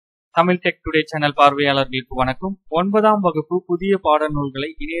Tamil tech today channel பார்வையாளர்களுக்கு வணக்கம். 9ஆம் வகுப்பு புதிய பாடநூல்களை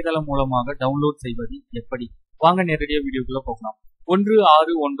இணையதளம் மூலமாக டவுன்லோட் செய்வது எப்படி? வாங்க நேரடியாக வீடியோக்குள்ள போகலாம். 1,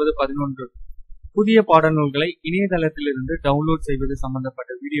 6, 9, 11 புதிய பாடநூல்களை இணையதளத்திலிருந்து டவுன்லோட் செய்வது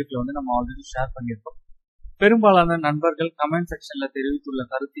சம்பந்தப்பட்ட வீடியோக்களை நம்ம ஆல்ரெடி ஷேர் பண்ணியிருக்கோம். பெரும்பாலான நண்பர்கள் கமெண்ட் செக்ஷன்ல தெரிவித்துள்ள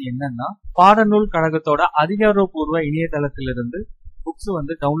கருத்து என்னன்னா, பாடநூல் கழகத்தோட அதிகாரப்பூர்வ இணையதளத்திலிருந்து புக்ஸ்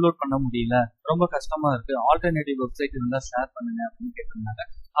டவுன்லோட் பண்ண முடியல, ரொம்ப கஷ்டமா இருக்கு, ஆல்டர்னேட்டிவ் வெப்சைட் இருந்தா ஷேர் பண்ணுங்க அப்படின்னு கேட்டிருந்தாங்க.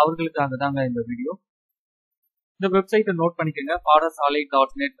 அவர்களுக்காக தாங்க இந்த வீடியோ. இந்த வெப்சைட்டை நோட் பண்ணிக்கோங்க,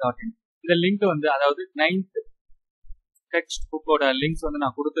 பாடசாலை.net.in. இந்த லிங்க் அதாவது 9th டெக்ஸ்ட் புக்கோட லிங்க்ஸ்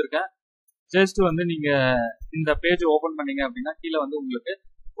நான் கொடுத்துருக்கேன். ஜஸ்ட் நீங்க இந்த பேஜ் ஓபன் பண்ணீங்க அப்படின்னா கீழே உங்களுக்கு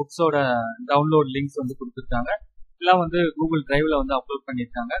புக்ஸோட டவுன்லோட் லிங்க்ஸ் கொடுத்துருக்காங்க. எல்லாம் கூகுள் டிரைவ்ல அப்லோட்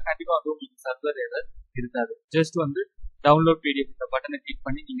பண்ணிருக்காங்க. கண்டிப்பா உங்களுக்கு சர்வர் எரர் இருக்காது. ஜஸ்ட் டவுன்லோட் பிடிஎஃப் இந்த பட்டனை கிளிக்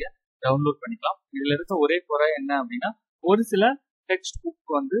பண்ணி நீங்க டவுன்லோட் பண்ணிக்கலாம். இதுல இருக்க ஒரே குறை என்ன அப்படின்னா, ஒரு சில டெக்ஸ்ட்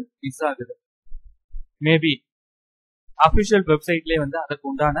புக் மிஸ் ஆகுது. மேபி அபிஷியல் வெப்சைட்லயே அதுக்கு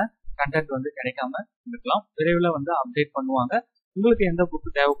உண்டான கண்டென்ட் கிடைக்காம இருக்கலாம். விரைவில் அப்டேட் பண்ணுவாங்க. உங்களுக்கு எந்த புக்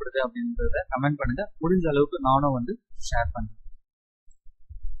தேவைப்படுது அப்படின்றத கமெண்ட் பண்ணுங்க. முடிஞ்ச அளவுக்கு நானும் ஷேர் பண்ணுறேன்.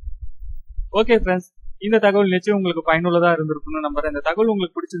 ஓகே ஃப்ரெண்ட்ஸ், இந்த தகவல் நிச்சயம் உங்களுக்கு பயனுள்ளதா இருந்திருக்கும்னு நம்புறேன். இந்த தகவல்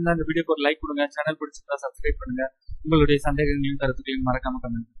உங்களுக்கு பிடிச்சிருந்தா இந்த வீடியோக்கு ஒரு லைக் கொடுங்க. சேனல் பிடிச்சிருந்தா சப்ஸ்கிரைப் பண்ணுங்க. உங்களுடைய சந்தேகங்களையும் கருத்துக்களையும் மறக்காம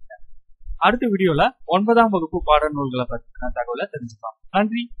கமெண்ட் பண்ணுங்க. அடுத்த வீடியோல 9ஆம் வகுப்பு பாடநூல்களை பற்றின தகவலை தெரிஞ்சுக்கலாம்.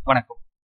 நன்றி, வணக்கம்.